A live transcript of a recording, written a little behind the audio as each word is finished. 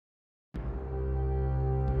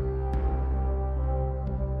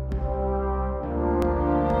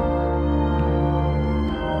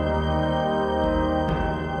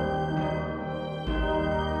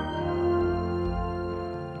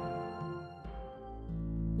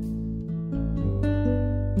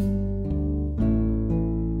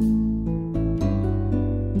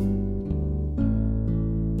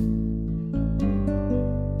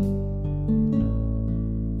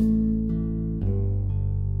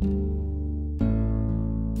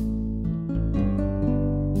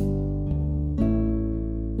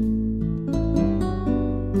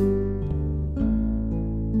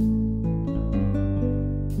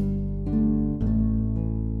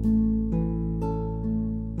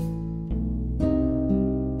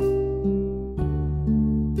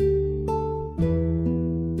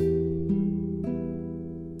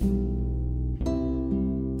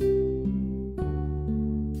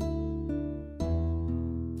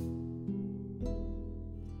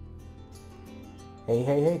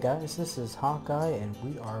Hey guys, this is Hawkeye and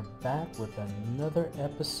we are back with another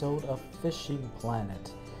episode of Fishing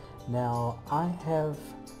Planet. Now, I have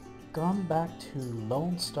gone back to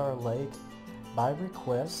Lone Star Lake by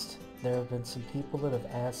request. There have been some people that have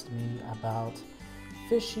asked me about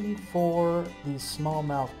fishing for the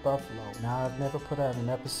smallmouth buffalo. Now, I've never put out an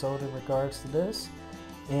episode in regards to this,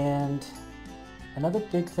 and another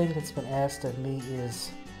big thing that's been asked of me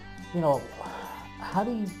is, how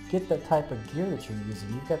do you get that type of gear that you're using?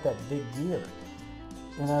 You've got that big gear.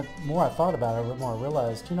 And the more I thought about it, the more I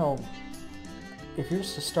realized, if you're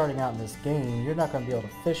just starting out in this game, you're not going to be able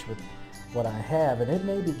to fish with what I have, and it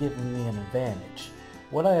may be giving me an advantage.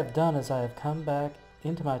 What I have done is I have come back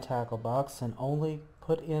into my tackle box and only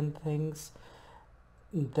put in things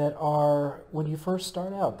that are when you first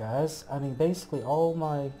start out, guys. I mean, basically all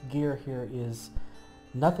my gear here is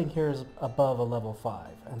nothing here is above a level 5.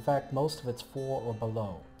 In fact, most of it's 4 or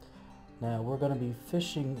below. Now we're going to be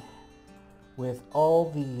fishing with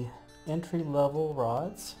all the entry-level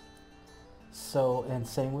rods, and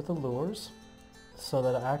same with the lures, so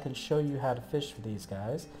that I can show you how to fish for these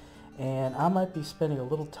guys. And I might be spending a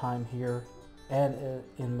little time here and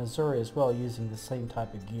in Missouri as well using the same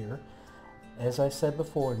type of gear. As I said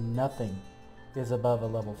before, nothing is above a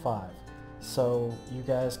level 5. So you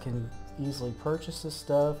guys can easily purchase this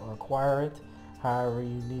stuff or acquire it however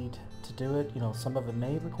you need to do it. Some of it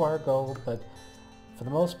may require gold, but for the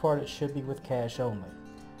most part it should be with cash only.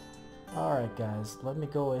 Alright guys, let me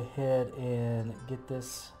go ahead and get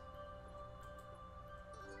this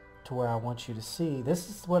to where I want you to see. This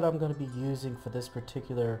is what I'm going to be using for this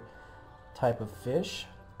particular type of fish.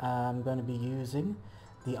 I'm going to be using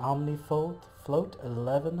the Omnifloat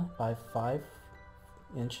 11 by 5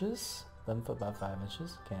 inches. 11 foot by 5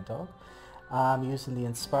 inches, can't talk. I'm using the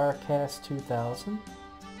Inspirecast 2000,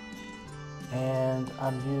 and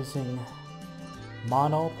I'm using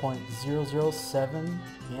mono 0.007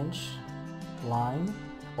 inch line,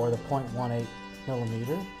 or the 0.18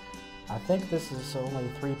 millimeter. I think this is only a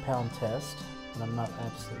 3-pound test, but I'm not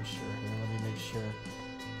absolutely sure here. Let me make sure.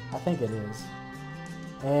 I think it is.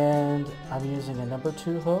 And I'm using a number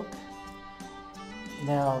 2 hook.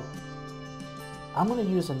 Now, I'm going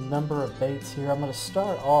to use a number of baits here. I'm going to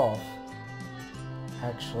start off,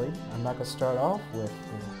 I'm not going to start off with,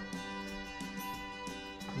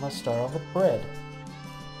 I'm going to start off with bread.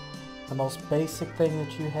 The most basic thing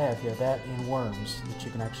that you have here, that and worms that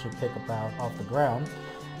you can actually pick up off the ground.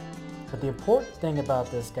 But the important thing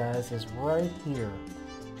about this, guys, is right here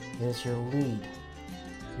is your lead.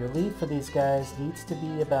 Your lead for these guys needs to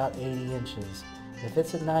be about 80 inches. If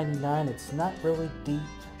it's at 99, it's not really deep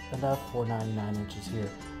enough for 99 inches here.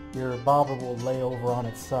 Your bobber will lay over on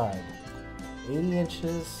its side. 80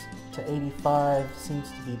 inches to 85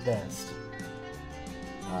 seems to be best.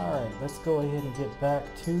 Alright, let's go ahead and get back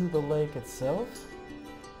to the lake itself.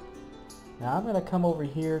 Now I'm going to come over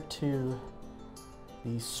here to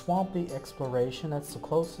the swampy exploration. That's the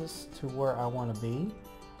closest to where I want to be.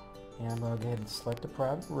 And I'm going to go ahead and select a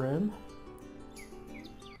private room.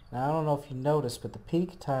 Now, I don't know if you noticed, but the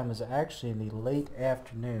peak time is actually in the late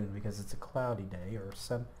afternoon because it's a cloudy day, or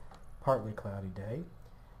some partly cloudy day.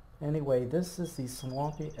 Anyway, this is the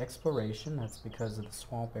swampy exploration. That's because of the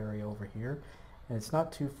swamp area over here. And it's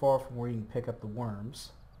not too far from where you can pick up the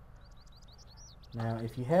worms. Now,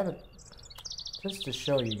 if you haven't, just to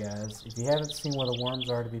show you guys, if you haven't seen where the worms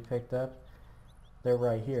are to be picked up, they're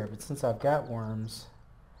right here. But since I've got worms,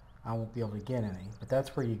 I won't be able to get any. But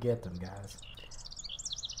that's where you get them, guys.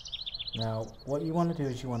 Now, what you want to do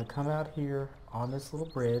is you want to come out here on this little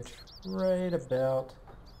bridge, right about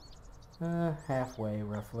halfway,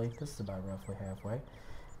 roughly. This is about roughly halfway.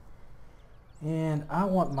 And I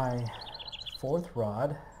want my 4th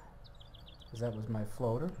rod, because that was my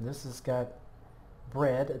floater. This has got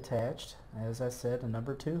bread attached, as I said, a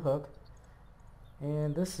number 2 hook.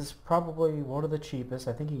 And this is probably one of the cheapest.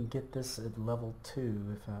 I think you can get this at level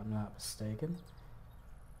 2, if I'm not mistaken.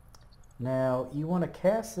 Now, you want to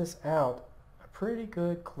cast this out a pretty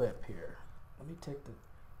good clip here. Let me take the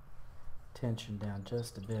tension down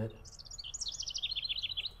just a bit.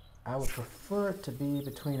 I would prefer it to be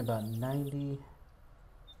between about 90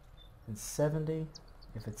 and 70.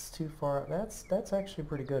 If it's too far, that's actually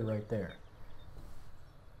pretty good right there.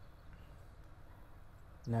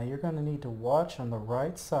 Now, you're going to need to watch on the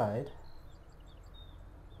right side.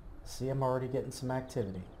 See, I'm already getting some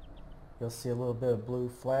activity. You'll see a little bit of blue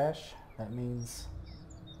flash. That means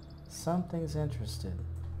something's interested.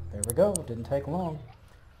 There we go. Didn't take long.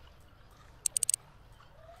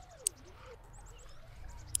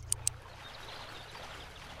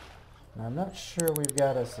 Now, I'm not sure we've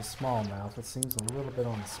got us a smallmouth. It seems a little bit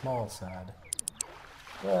on the small side.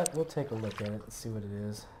 But we'll take a look at it and see what it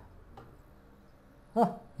is.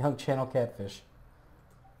 Huh, young channel catfish.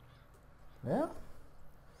 Well,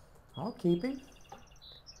 I'll keep him.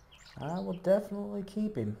 I will definitely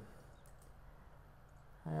keep him.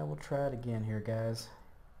 I will try it again here, guys.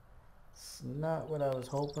 It's not what I was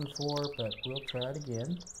hoping for, but we'll try it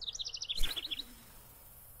again.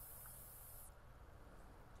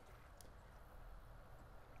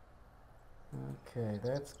 Okay,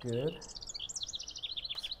 that's good.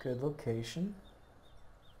 It's a good location.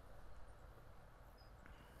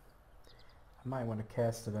 I might want to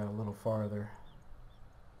cast it out a little farther.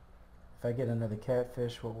 If I get another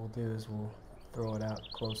catfish, what we'll do is we'll throw it out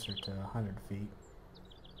closer to 100 feet.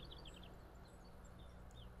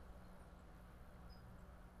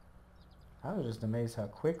 I was just amazed how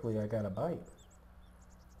quickly I got a bite.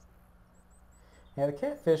 Yeah, the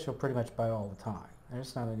catfish will pretty much bite all the time.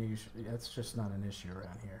 There's not an issue. That's just not an issue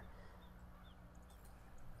around here.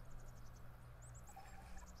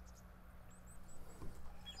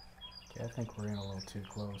 Okay, I think we're in a little too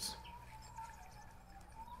close.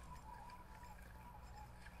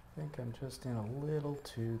 I think I'm just in a little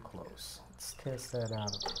too close. Let's test that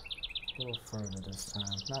out a little further this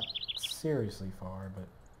time. Not seriously far, but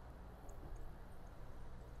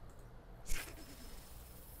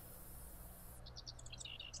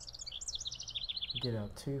get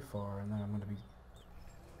out too far and then I'm going to be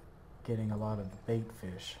getting a lot of the bait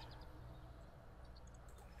fish.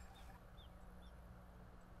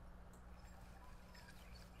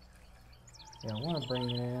 Yeah, I want to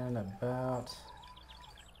bring it in about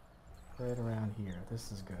right around here.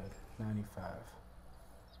 This is good. 95.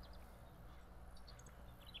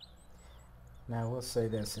 Now we'll say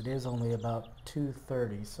this, it is only about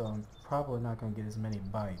 2:30, so I'm probably not going to get as many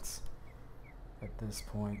bites at this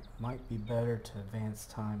point. Might be better to advance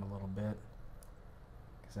time a little bit,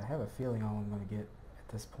 because I have a feeling all I'm going to get at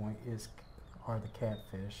this point are the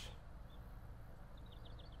catfish.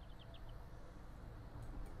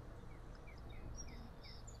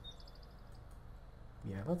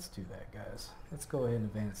 Yeah, let's do that, guys. Let's go ahead and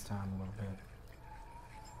advance time a little bit.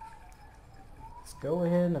 Let's go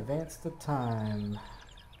ahead and advance the time.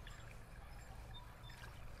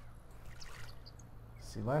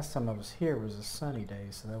 See, last time I was here was a sunny day,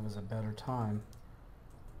 so that was a better time.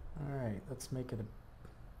 Alright, let's make it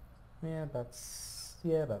about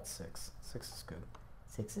 6. 6 is good.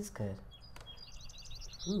 6 is good.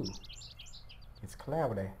 Ooh, it's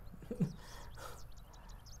cloudy.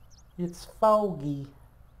 It's foggy.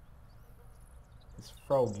 It's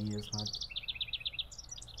froggy, as my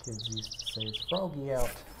kids used to say. It's froggy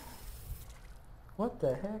out. What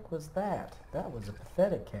the heck was that? That was a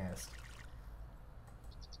pathetic cast.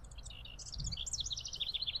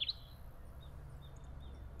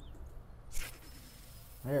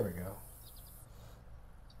 There we go.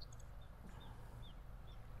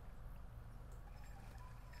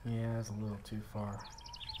 Yeah, that's a little too far.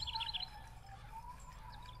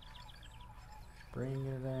 Bring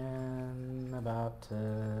it in about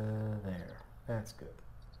there. That's good.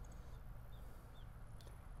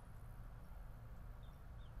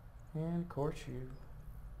 And of course you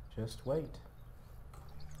just wait.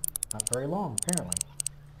 Not very long, apparently.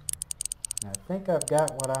 I think I've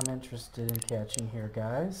got what I'm interested in catching here,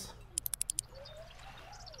 guys.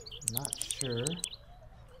 Not sure.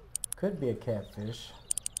 Could be a catfish.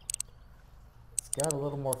 It's got a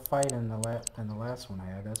little more fight than the last one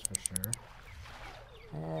I had, that's for sure.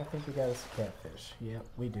 I think we got us a catfish. Yep,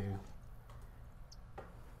 we do.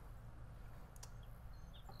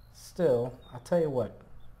 Still, I'll tell you what.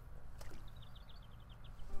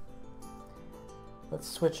 Let's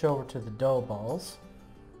switch over to the Doughballs.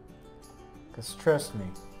 Because trust me,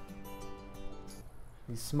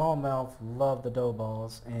 these smallmouth love the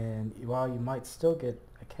Doughballs, and while you might still get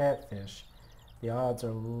a catfish, the odds are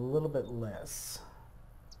a little bit less.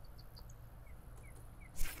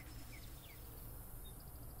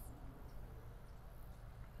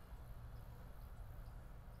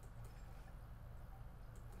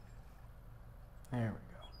 There we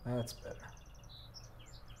go. That's better.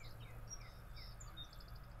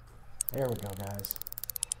 There we go, guys.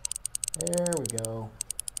 There we go.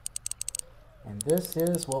 And this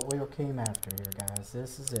is what we came after here, guys.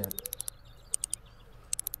 This is it.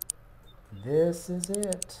 This is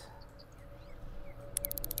it.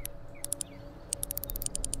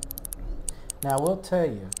 Now, I will tell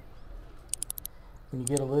you, when you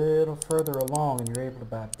get a little further along and you're able to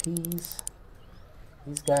buy peas,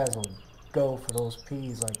 these guys will go for those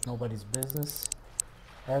peas like nobody's business.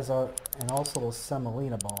 And also those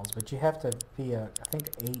semolina balls, but you have to be I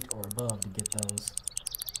think 8 or above to get those.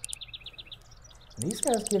 And these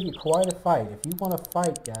guys give you quite a fight. If you want to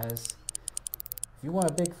fight, guys, if you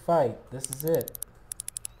want a big fight, this is it.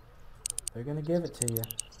 They're going to give it to you.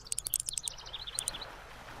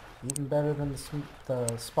 Even better than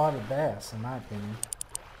the spotted bass, in my opinion.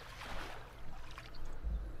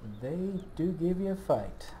 They do give you a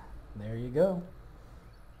fight. There you go.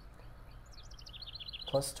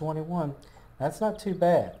 Plus 21. That's not too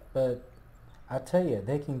bad, but I tell you,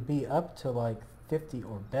 they can be up to like 50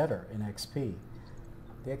 or better in XP.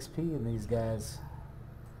 The XP in these guys,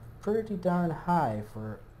 pretty darn high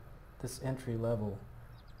for this entry level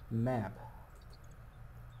map.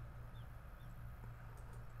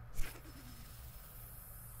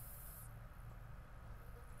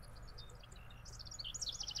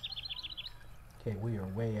 Okay, we are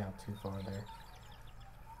way out too far there.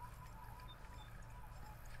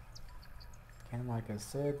 And like I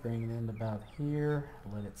said, bring it in about here,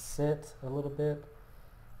 let it sit a little bit.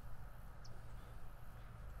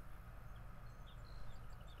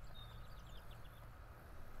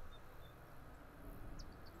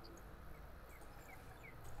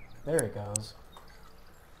 There it goes.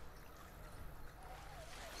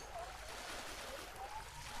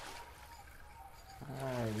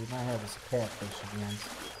 Alright, we might have us a catfish again.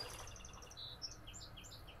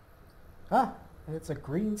 Ah, it's a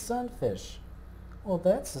green sunfish. Well,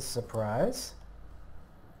 that's a surprise.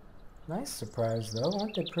 Nice surprise though,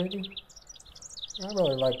 aren't they pretty? I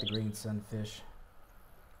really like the green sunfish.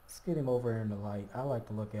 Let's get him over here in the light. I like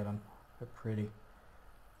to look at them. They're pretty.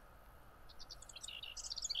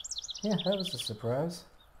 Yeah, that was a surprise.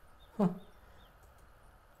 Huh.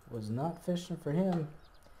 Was not fishing for him.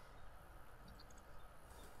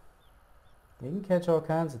 You can catch all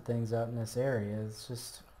kinds of things out in this area. It's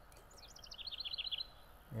just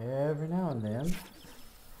every now and then.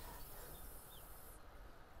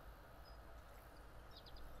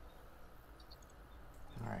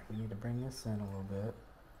 Alright, we need to bring this in a little bit.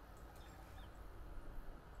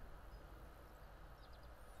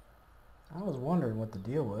 I was wondering what the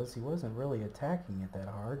deal was. He wasn't really attacking it that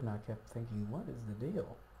hard, and I kept thinking, what is the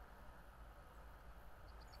deal?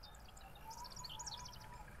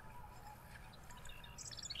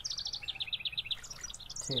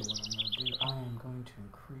 Tell you what I'm going to do. I am going to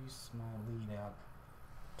increase my lead out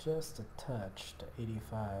just a touch to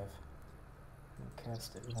 85. And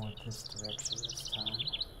cast it more this direction this time.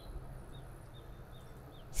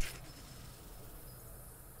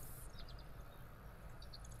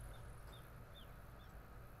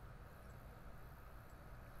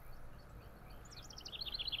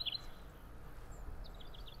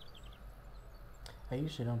 I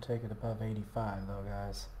usually don't take it above 85 though,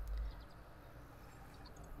 guys.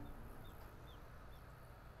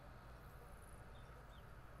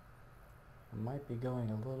 I might be going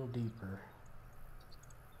a little deeper.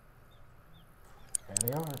 There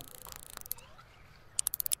they are.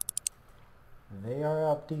 They are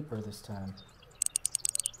up deeper this time.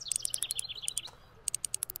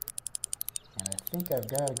 And I think I've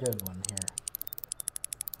got a good one here.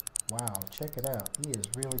 Wow, check it out. He is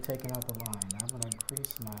really taking out the line. I'm going to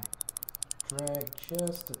increase my drag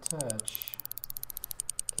just a touch.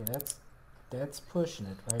 Okay, that's pushing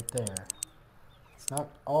it right there. It's not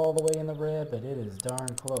all the way in the red, but it is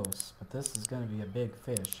darn close. But this is going to be a big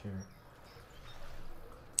fish here.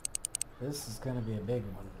 This is going to be a big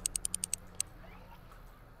one.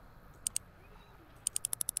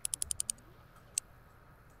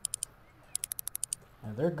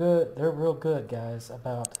 Now they're good, they're real good, guys,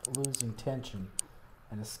 about losing tension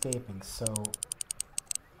and escaping. So,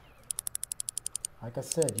 like I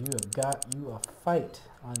said, you have got you a fight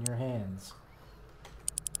on your hands.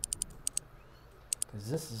 Because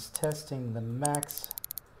this is testing the max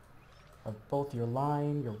of both your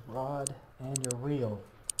line, your rod, and your reel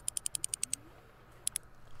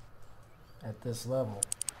at this level.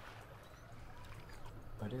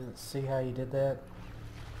 But see how you did that?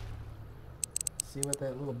 See what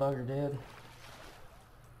that little bugger did?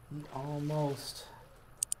 He almost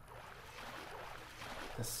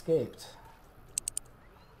escaped.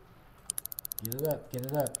 Get it up, get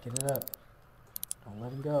it up, get it up. Don't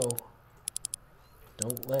let him go.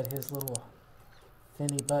 Don't let his little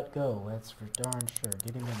finny butt go. That's for darn sure.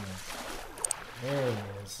 Get him in there. There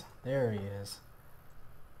he is. There he is.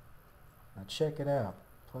 Now check it out.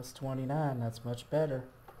 Plus 29. That's much better.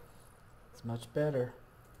 It's much better.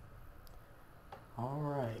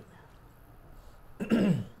 Alright.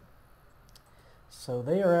 So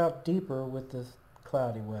they are out deeper with the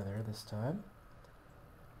cloudy weather this time.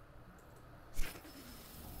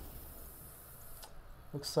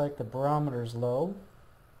 Looks like the barometer's low.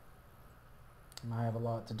 Might have a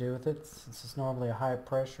lot to do with it, since it's normally a high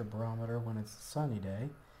pressure barometer when it's a sunny day.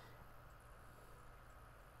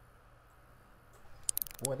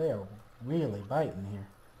 Boy, they are really biting here.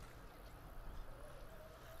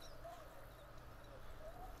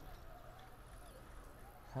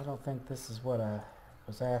 I don't think this is what I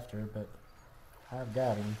was after, but I've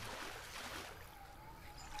got him.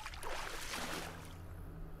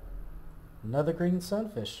 Another green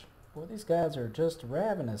sunfish. Boy, these guys are just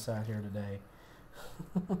ravenous out here today.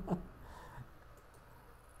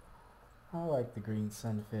 I like the green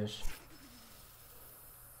sunfish.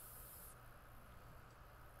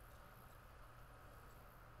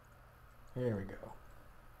 Here we go.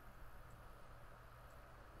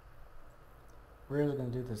 We're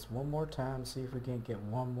going to do this one more time, see if we can get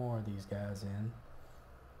one more of these guys in.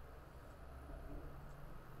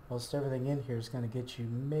 Most everything in here is going to get you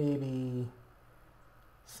maybe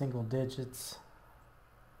single digits.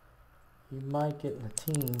 You might get in the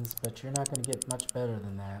teens, but you're not going to get much better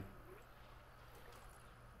than that.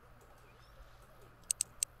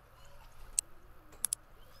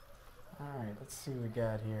 Alright, let's see what we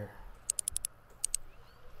got here.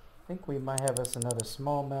 I think we might have us another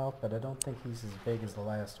smallmouth, but I don't think he's as big as the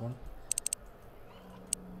last one.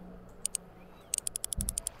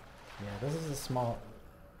 Yeah, this is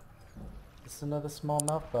another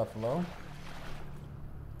smallmouth buffalo. You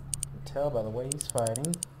can tell by the way he's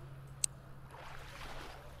fighting.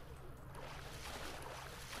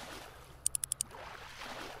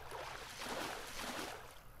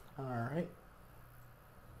 Alright.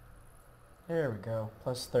 There we go.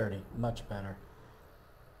 Plus 30. Much better.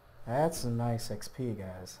 That's some nice XP,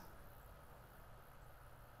 guys.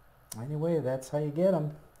 Anyway, that's how you get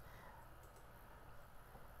them.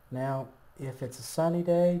 Now, if it's a sunny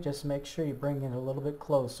day, just make sure you bring it a little bit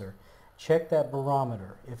closer. Check that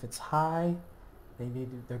barometer. If it's high,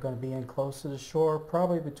 they're going to be in close to the shore,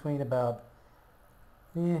 probably between about,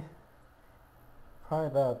 probably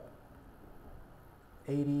about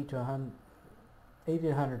 80 to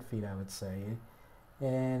 100 feet, I would say.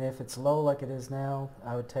 And if it's low like it is now,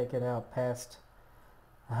 I would take it out past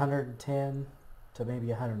 110 to maybe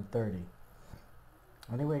 130.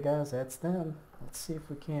 Anyway, guys, that's them. Let's see if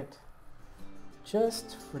we can't,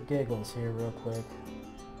 just for giggles here real quick,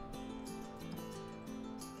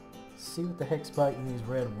 see what the heck's biting these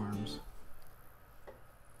red worms.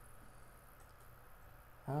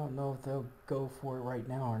 I don't know if they'll go for it right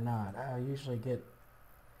now or not. I usually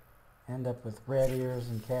end up with red ears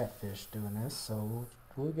and catfish doing this, so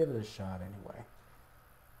we'll give it a shot anyway.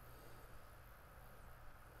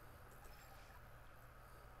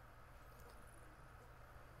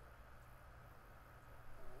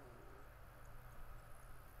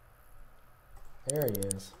 There he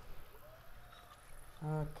is.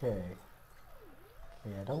 Okay.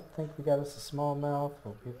 I don't think we got us a smallmouth,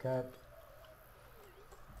 but we've got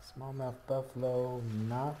smallmouth buffalo,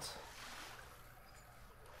 not.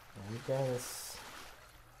 We got us.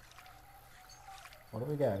 What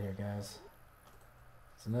do we got here, guys?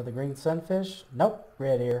 It's another green sunfish? Nope,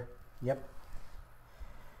 red ear. Yep.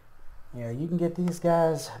 Yeah, you can get these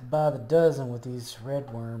guys by the dozen with these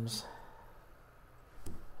red worms.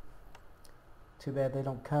 Too bad they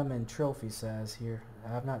don't come in trophy size here.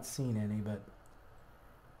 I've not seen any, but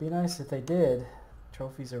be nice if they did.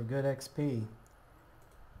 Trophies are good XP.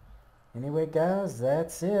 Anyway, guys,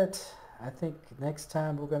 that's it. I think next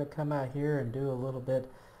time we're going to come out here and do a little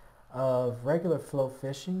bit of regular flow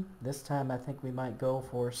fishing. This time I think we might go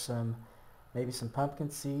for maybe some pumpkin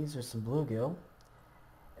seeds or some bluegill.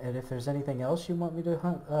 And if there's anything else you want me to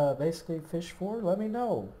hunt, basically fish for, let me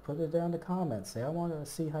know. Put it down in the comments. Say, I want to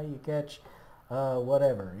see how you catch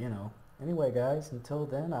whatever, you know. Anyway, guys, until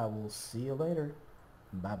then, I will see you later.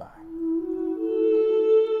 Bye-bye.